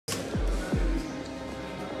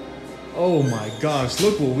Oh my gosh,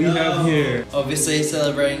 look what we have here. Obviously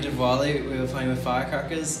celebrating Diwali, we were playing with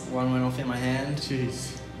firecrackers. One went off in my hand.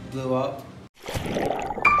 Jeez. Blew up.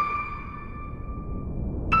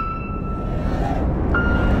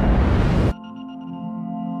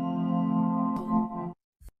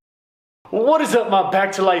 What is up, my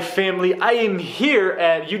Back to Life family? I am here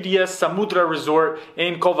at UDS Samudra Resort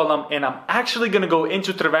in Kovalam, and I'm actually gonna go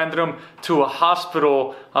into Trivandrum to a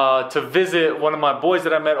hospital to visit one of my boys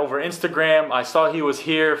that I met over Instagram. I saw he was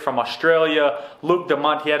here from Australia, Luke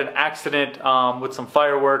Damant. He had an accident with some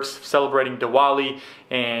fireworks celebrating Diwali,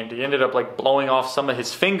 and he ended up like blowing off some of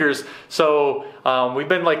his fingers. So we've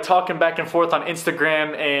been like talking back and forth on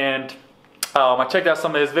Instagram, and I checked out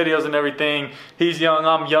some of his videos and everything. He's young,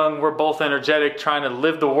 I'm young, we're both energetic, trying to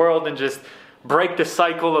live the world and just break the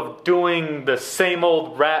cycle of doing the same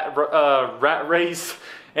old rat race.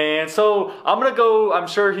 And so I'm gonna go. I'm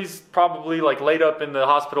sure he's probably like laid up in the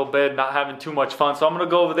hospital bed not having too much fun, so I'm gonna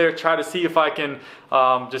go over there, try to see if I can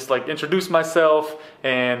just like introduce myself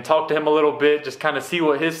and talk to him a little bit, just kind of see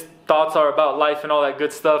what his thoughts are about life and all that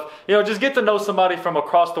good stuff. You know, just get to know somebody from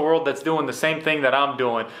across the world that's doing the same thing that I'm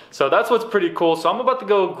doing. So that's what's pretty cool. So I'm about to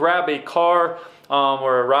go grab a car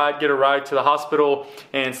or get a ride to the hospital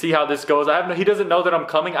and see how this goes. He doesn't know that I'm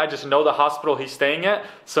coming. I just know the hospital he's staying at.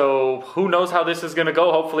 So who knows how this is gonna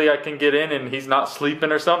go. Hopefully I can get in and he's not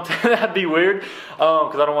sleeping or something. That'd be weird.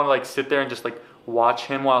 Cause I don't wanna like sit there and just like watch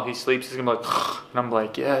him while he sleeps. He's gonna be like, and I'm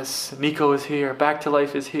like, yes, Nico is here, Back to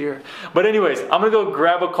Life is here. But anyways, I'm gonna go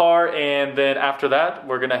grab a car, and then after that,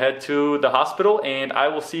 we're gonna head to the hospital, and I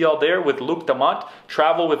will see y'all there with Luke Damant,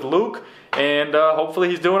 travel with Luke, and hopefully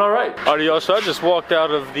he's doing all right. Alright, y'all, so I just walked out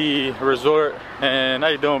of the resort, and how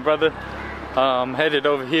you doing, brother? Headed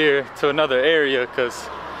over here to another area, cause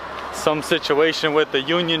some situation with the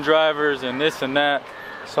union drivers and this and that.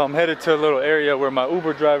 So I'm headed to a little area where my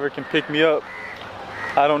Uber driver can pick me up.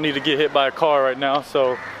 I don't need to get hit by a car right now,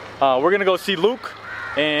 so we're gonna go see Luke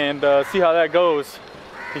and see how that goes.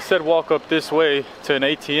 He said walk up this way to an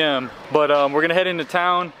ATM, but we're gonna head into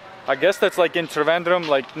town. I guess that's like in Trivandrum,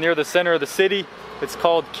 like near the center of the city. It's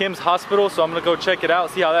called Kim's Hospital, so I'm gonna go check it out,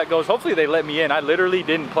 see how that goes. Hopefully they let me in. I literally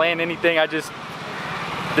didn't plan anything. I just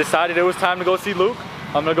decided it was time to go see Luke.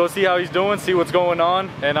 I'm gonna go see how he's doing, see what's going on,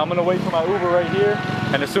 and I'm gonna wait for my Uber right here,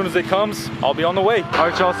 and as soon as it comes, I'll be on the way. All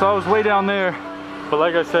right, y'all, so I was way down there, but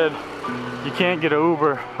like I said, you can't get an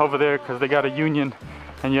Uber over there because they got a union,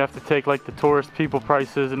 and you have to take like the tourist people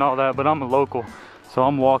prices and all that, but I'm a local, so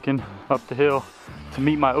I'm walking up the hill to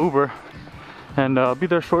meet my Uber, and I'll be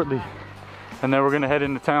there shortly. And then we're gonna head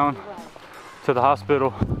into town to the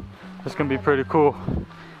hospital. It's gonna be pretty cool.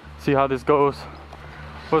 See how this goes.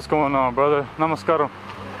 What's going on, brother? Namaskaram.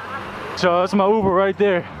 So that's my Uber right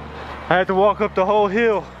there. I had to walk up the whole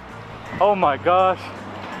hill. Oh my gosh.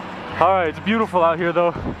 All right, it's beautiful out here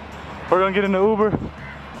though. We're gonna get in the Uber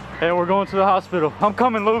and we're going to the hospital. I'm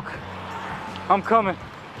coming, Luke. I'm coming.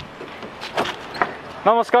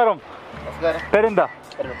 Namaskaram. Perinda.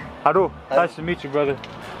 Haru. Nice to meet you, brother.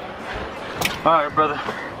 All right, brother.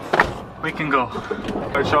 We can go.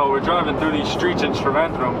 Alright, y'all, we're driving through these streets in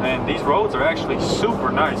Trivandrum, and these roads are actually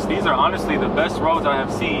super nice. These are honestly the best roads I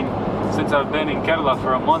have seen since I've been in Kerala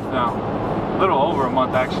for a month now. A little over a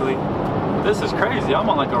month, actually. This is crazy. I'm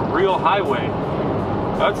on like a real highway.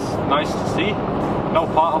 That's nice to see. No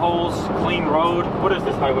potholes, clean road. What is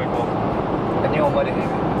this highway called?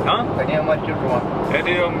 Huh?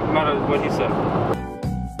 What he said.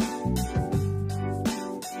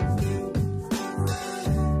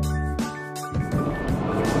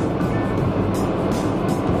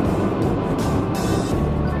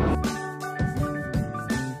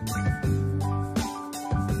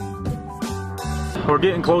 We're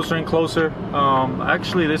getting closer and closer.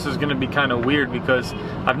 Actually, this is gonna be kind of weird because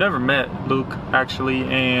I've never met Luke actually,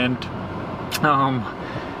 and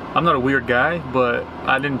I'm not a weird guy, but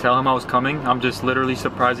I didn't tell him I was coming. I'm just literally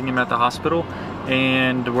surprising him at the hospital,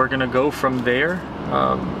 and we're gonna go from there.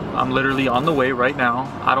 I'm literally on the way right now.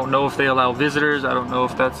 I don't know if they allow visitors. I don't know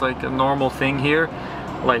if that's like a normal thing here,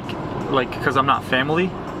 like because I'm not family.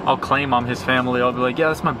 I'll claim I'm his family. I'll be like, yeah,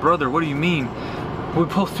 that's my brother. What do you mean? We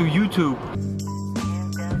post to YouTube.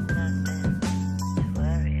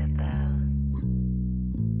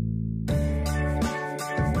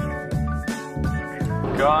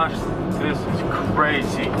 Gosh, this is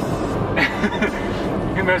crazy.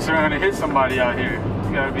 You mess around and hit somebody out here.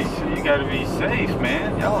 You gotta be safe,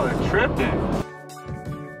 man. Y'all are tripping.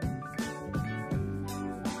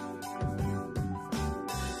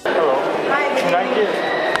 Hello. Hi. Can I get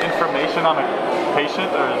information on a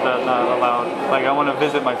patient, or is that not allowed? Like, I want to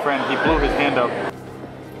visit my friend. He blew his hand up.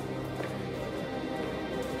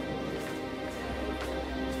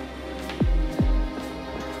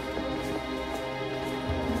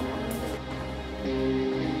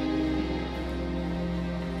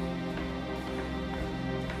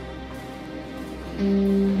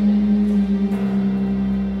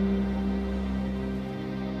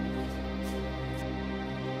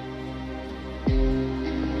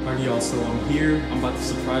 Alright, y'all, so I'm here. I'm about to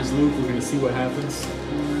surprise Luke. We're gonna see what happens.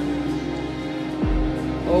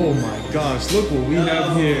 Oh my gosh, look what we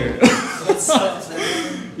have here. What's up,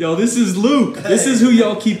 man? Yo, this is Luke. This is who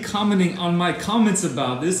y'all keep commenting on my comments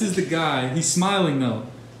about. This is the guy. He's smiling though.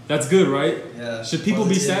 That's good, right? Yeah. Should people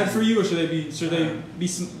be sad for you, or should they be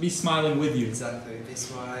smiling with you? Exactly. Be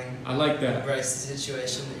smiling. I like that. Embrace the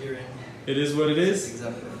situation that you're in. It is what it is.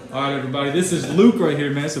 Exactly. All right, everybody. This is Luke right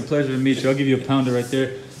here, man. It's a pleasure to meet you. I'll give you a pounder right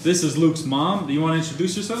there. This is Luke's mom. Do you want to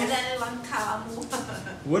introduce yourself? Hello, I'm Carmel.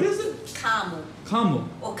 What is it? Carmel. Caramel.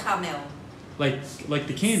 Or Carmel. Like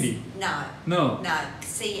the candy. No. No. No.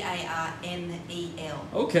 C-A-R-M-E-L.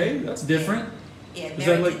 Okay, that's different. Yeah. Is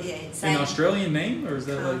that like yeah, an same. Australian name, or is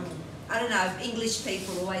that Carmel. like? I don't know. English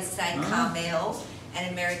people always say Ah. Carmel,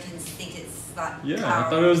 and Americans think it's like Yeah, Carmel, I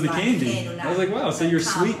thought it was the like candy. candle, I was like, wow, so you're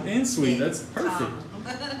sweet Carmel. and sweet. Yeah, That's perfect. Carmel.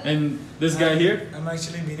 And this guy here, I'm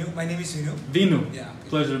actually Vinu. My name is Vinu. Vinu. Yeah.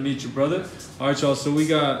 Pleasure to meet you, brother. All right, y'all. So we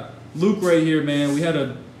got Luke right here, man. We had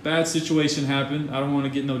a bad situation happen. I don't want to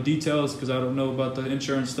get no details because I don't know about the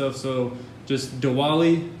insurance stuff. So just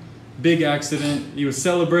Diwali, big accident. He was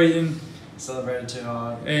celebrating, Celebrated too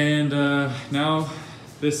hard. and now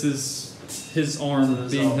this is his arm So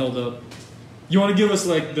being held up. You want to give us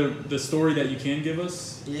like the story that you can give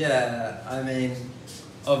us? Yeah, I mean,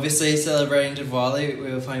 obviously celebrating Diwali,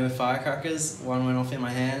 we were playing with firecrackers. One went off in my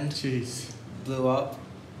hand, Jeez. blew up.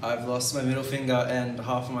 I've lost my middle finger and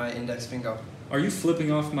half of my index finger. Are you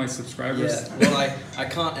flipping off my subscribers? Yeah, well, I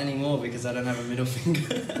can't anymore because I don't have a middle finger.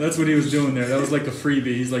 That's what he was doing there. That was like a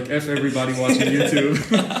freebie. He's like, F everybody watching YouTube.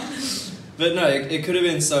 But no, it could have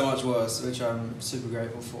been so much worse, which I'm super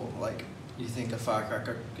grateful for. Like, you think a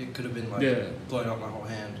firecracker, it could have been like Yeah. blowing up my whole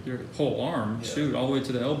hand. Your whole arm, Yeah. shoot, all the way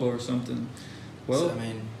to the elbow or something. Well, So, I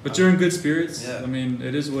mean, but you're in good spirits. Yeah. I mean,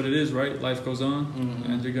 it is what it is, right? Life goes on,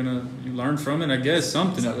 Mhm. and you learn from it, I guess,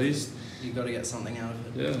 something Exactly. at least. You got to get something out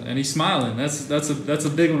of it. Yeah, and he's smiling. That's a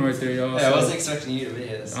big one right there, y'all. Yeah, I So, wasn't expecting you to be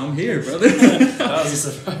here. So. I'm here, brother. That was a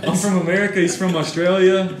surprise. I'm from America. He's from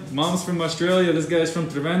Australia. Mom's from Australia. This guy's from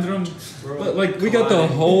Trivandrum. But like, we got the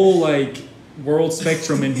colliding. whole like world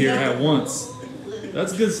spectrum in here at once.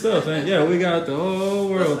 That's good stuff, man. Yeah, we got the whole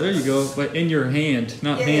world. There you go. But in your hand,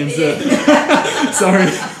 not Yeah, hands yeah. up. Sorry,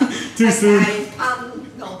 too soon. Okay,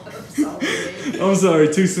 no, I'm sorry. I'm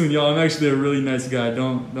sorry, too soon, y'all. I'm actually a really nice guy.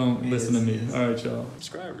 Don't listen to me. Yes. All right, y'all.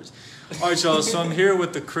 Subscribers. All right, y'all. So I'm here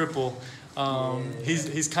with the cripple.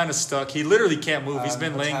 He's kind of stuck. He literally can't move. He's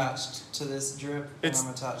been laying. attached to this drip. It's and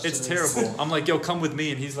I'm attached it's to this. terrible. I'm like, yo, come with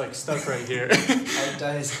me, and he's like stuck right here. 8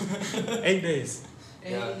 days. 8 days.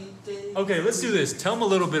 Yeah. Okay, let's do this. Tell them a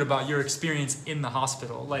little bit about your experience in the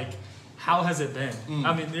hospital. Like, how has it been? Mm.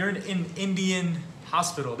 I mean, you're in an Indian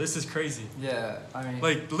hospital. This is crazy. Yeah, I mean,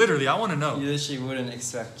 Like, literally, I want to know. you literally wouldn't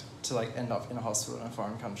expect to like end up in a hospital in a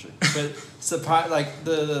foreign country. But surprise, like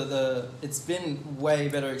the it's been way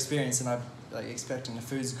better experience than I'm like expecting. The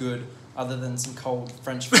food's good, other than some cold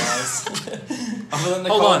French fries. Other than the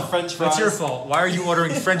Hold cold on. French fries. That's your fault. Why are you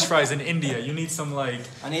ordering French fries in India? You need some like.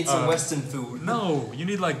 I need some Western food. No, you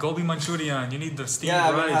need like gobi manchurian. You need the steamed Yeah,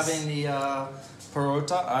 I've been rice. having the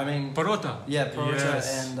parota. I mean, Parota. yeah, parota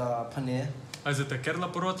Yes. and paneer. Is it the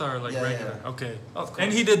Kerala parota or like Yeah, regular? yeah. Okay. Of course.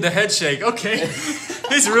 And he did the head shake. Okay.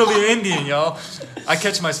 He's really Indian, y'all. I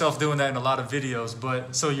catch myself doing that in a lot of videos.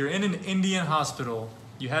 But so you're in an Indian hospital.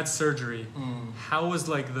 You had surgery. Mm. How was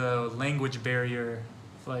like the language barrier?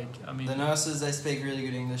 Like, I mean. The nurses, they speak really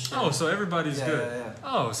good English. Oh, so everybody's Yeah, good. yeah, yeah.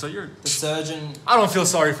 Oh, so you're. The surgeon, I don't feel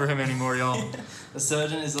sorry for him anymore, y'all. the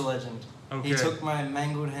surgeon is a legend. Okay. He took my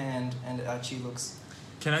mangled hand and it actually looks.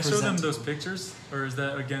 Can I show them presentable. those pictures, or is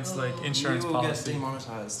that against like insurance you will policy? get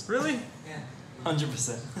demonetized. Really? Yeah.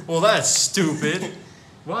 100%. Well, that's stupid.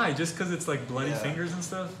 Why? Just because it's like bloody Yeah. fingers and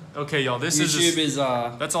stuff? Okay, y'all. This YouTube is just, is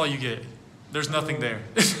that's all you get. There's nothing there.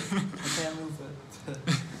 I can't move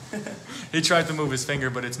it. He tried to move his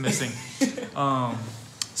finger, but it's missing.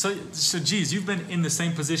 So geez, you've been in the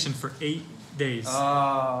same position for 8 days.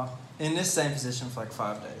 In this same position for like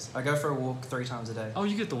 5 days. I go for a walk 3 times a day. Oh,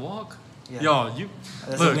 you get to walk? Yeah. Y'all, you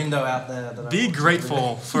There's look, a window out there that I be walk through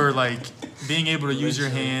grateful for like being able to use your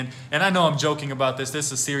Literally. hand. And I know I'm joking about this. This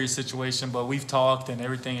is a serious situation, but we've talked and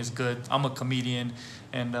everything is good. I'm a comedian,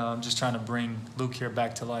 and I'm just trying to bring Luke here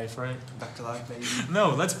back to life, right? Back to life, baby.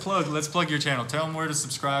 No, let's plug your channel. Tell them where to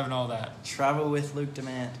subscribe and all that. Travel with Luke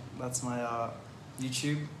Damant. That's my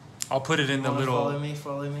YouTube. I'll put it in the little.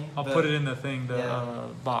 Follow me. I'll put it in the thing,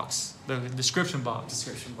 box, the description box.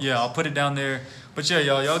 Yeah, I'll put it down there. But yeah,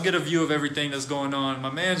 y'all get a view of everything that's going on. My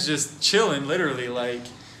man's just chilling, literally. Like,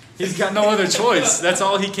 he's got no other choice. That's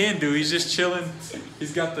all he can do. He's just chilling.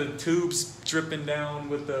 He's got the tubes dripping down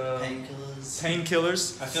with the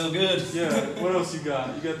painkillers. I feel good. Yeah. What else you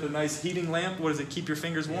got? You got the nice heating lamp. What does it? Keep your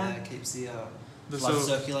fingers warm? Yeah, it keeps the blood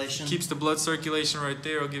circulation. Keeps the blood circulation right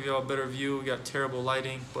there. I'll give you all a better view. We got terrible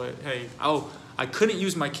lighting, but hey, I couldn't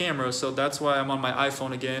use my camera, so that's why I'm on my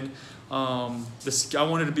iPhone again. I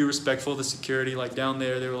wanted to be respectful of the security. Like down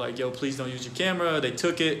there, they were like, "Yo, please don't use your camera." They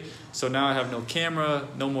took it, so now I have no camera,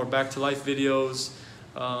 no more back to life videos.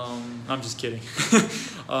 I'm just kidding.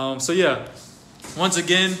 So yeah, once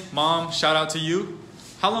again, Mom, shout out to you.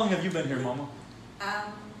 How long have you been here, Mama?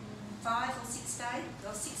 5 or 6 days.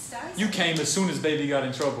 Or 6 days. You came as soon as baby got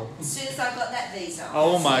in trouble. As soon as I got that visa.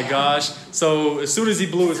 Oh my gosh. So as soon as he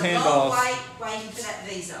blew his hand off. Waiting for that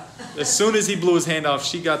visa. As soon as he blew his hand off,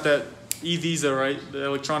 she got that e-visa, right? The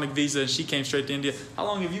electronic visa, and she came straight to India. How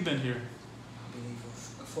long have you been here? I believe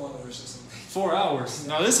 4 hours or something. 4 hours.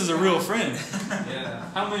 Now this is a real friend. Yeah.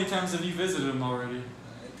 How many times have you visited him already?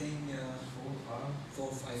 I think 4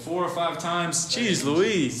 or 5. 4 or 5 times. Jeez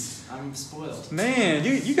Louise. I'm spoiled. Man,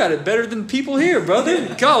 you got it better than people here,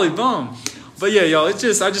 brother. Golly bum. But yeah, y'all, I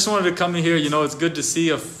just wanted to come in here. You know, it's good to see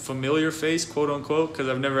a familiar face, quote unquote, because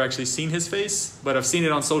I've never actually seen his face, but I've seen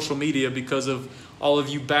it on social media because of all of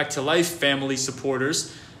you Back to Life family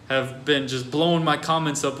supporters have been just blowing my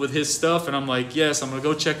comments up with his stuff, and I'm like, yes, I'm gonna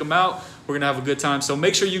go check him out. We're gonna have a good time. So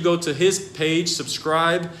make sure you go to his page,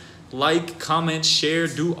 subscribe, like, comment, share,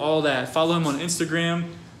 do all that. Follow him on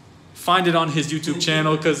Instagram. Find it on his YouTube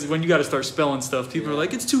channel, because when you got to start spelling stuff, people are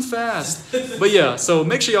like, it's too fast. But yeah, so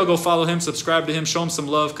make sure y'all go follow him, subscribe to him, show him some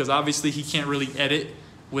love, because obviously he can't really edit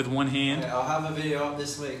with one hand. Yeah, I'll have a video up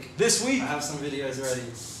this week. This week? I have some videos ready.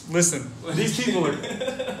 Listen, these people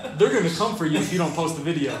they're going to come for you if you don't post a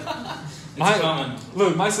video.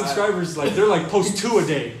 Look, my subscribers, they're like, post 2 a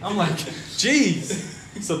day. I'm like,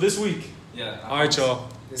 jeez. So this week. Yeah. All right, y'all.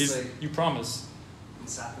 You promise.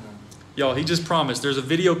 It's happening. Y'all, he just promised. There's a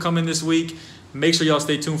video coming this week. Make sure y'all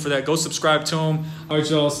stay tuned for that. Go subscribe to him. All right,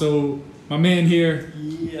 y'all. So my man here,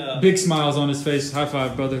 big smiles on his face. High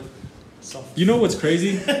five, brother. Soft. You know what's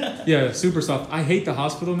crazy? Yeah, super soft. I hate the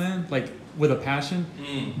hospital, man, like with a passion.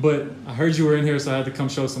 But I heard you were in here, so I had to come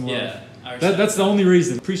show some love. Yeah, that's the only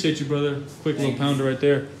reason. Appreciate you, brother. Quick little pounder right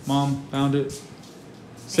there. Mom found it.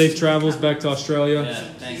 Safe travels back to Australia. Yeah,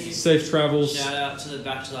 thank you. Safe travels. Shout out to the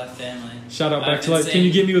Back to Life family. Shout out Back to Life. Can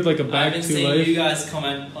you get me with like a Back to Life? I've been seeing you guys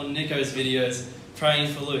comment on Nico's videos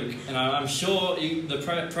praying for Luke, and I'm sure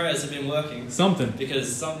the prayers have been working. Something.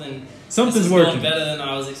 Because something's working. Gone better than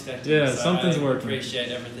I was expecting. Yeah, so something's I working. Appreciate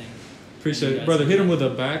everything. Appreciate it, brother. Hit him with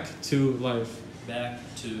a Back to Life. Back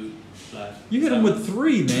to Life. You hit him with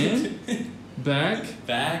 3, man.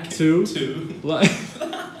 Back to Life.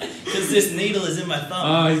 Because this needle is in my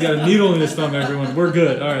thumb. He's got a needle in his thumb, everyone. We're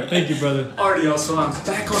good. All right, thank you, brother. Alrighty, y'all, so I'm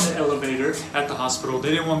back on the elevator at the hospital.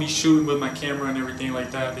 They didn't want me shooting with my camera and everything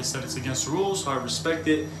like that. They said it's against the rules, so I respect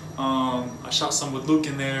it. I shot some with Luke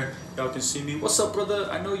in there. Y'all can see me. What's up, brother?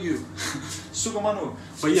 I know you. Sugamanu.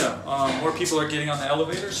 But yeah, more people are getting on the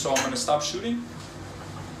elevator, so I'm going to stop shooting.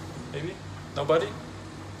 Maybe? Nobody?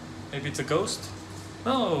 Maybe it's a ghost?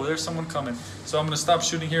 No, there's someone coming. So I'm gonna stop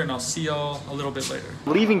shooting here and I'll see y'all a little bit later.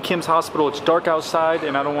 Leaving Kim's hospital, it's dark outside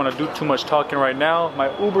and I don't wanna do too much talking right now. My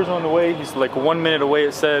Uber's on the way, he's like 1 minute away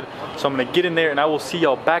it said. So I'm gonna get in there and I will see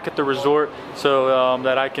y'all back at the resort so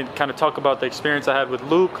that I can kind of talk about the experience I had with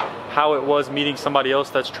Luke, how it was meeting somebody else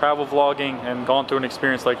that's travel vlogging and gone through an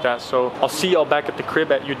experience like that. So I'll see y'all back at the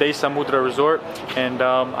crib at Uday Samudra Resort. And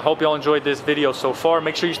I hope y'all enjoyed this video so far.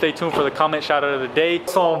 Make sure you stay tuned for the comment shout out of the day.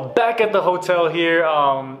 So I'm back at the hotel here.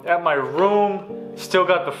 At my room, still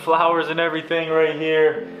got the flowers and everything right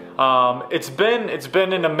here. It's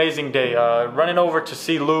been an amazing day. Running over to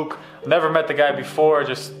see Luke. Never met the guy before.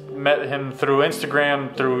 Just met him through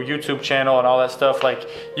Instagram, through YouTube channel and all that stuff. Like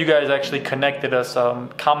you guys actually connected us,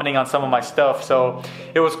 commenting on some of my stuff. So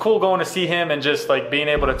it was cool going to see him and just like being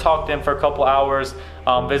able to talk to him for a couple hours,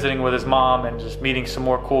 visiting with his mom and just meeting some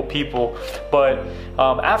more cool people. But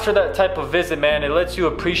after that type of visit, man, it lets you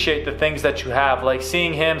appreciate the things that you have. Like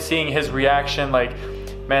seeing him, seeing his reaction, like,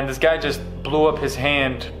 man, this guy just blew up his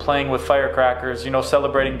hand playing with firecrackers, you know,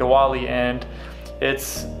 celebrating Diwali, and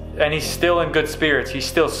he's still in good spirits. He's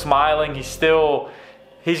still smiling.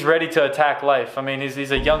 He's ready to attack life. I mean,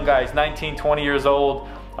 he's a young guy. He's 19, 20 years old.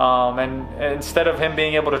 And instead of him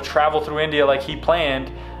being able to travel through India like he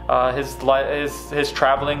planned, his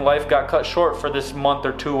traveling life got cut short for this month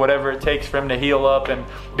or two, whatever it takes for him to heal up and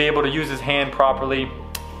be able to use his hand properly.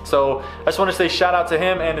 So I just want to say shout out to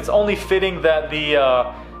him, and it's only fitting that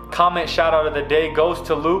the comment shout out of the day goes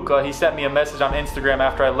to Luke. He sent me a message on Instagram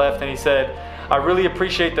after I left, and he said, "I really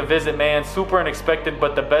appreciate the visit, man. Super unexpected,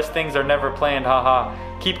 but the best things are never planned. Haha.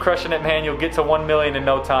 Keep crushing it, man. You'll get to 1 million in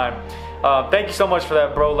no time." Thank you so much for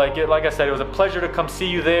that, bro. Like I said, it was a pleasure to come see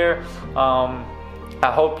you there. I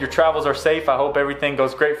hope your travels are safe. I hope everything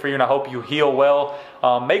goes great for you, and I hope you heal well.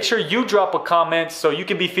 Make sure you drop a comment so you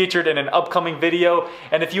can be featured in an upcoming video.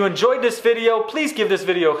 And if you enjoyed this video, please give this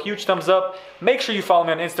video a huge thumbs up. Make sure you follow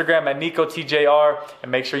me on Instagram at NicoTJR,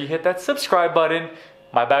 and make sure you hit that subscribe button.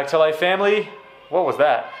 My Back to Life family, what was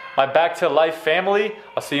that? My Back to Life family,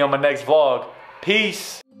 I'll see you on my next vlog.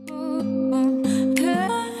 Peace.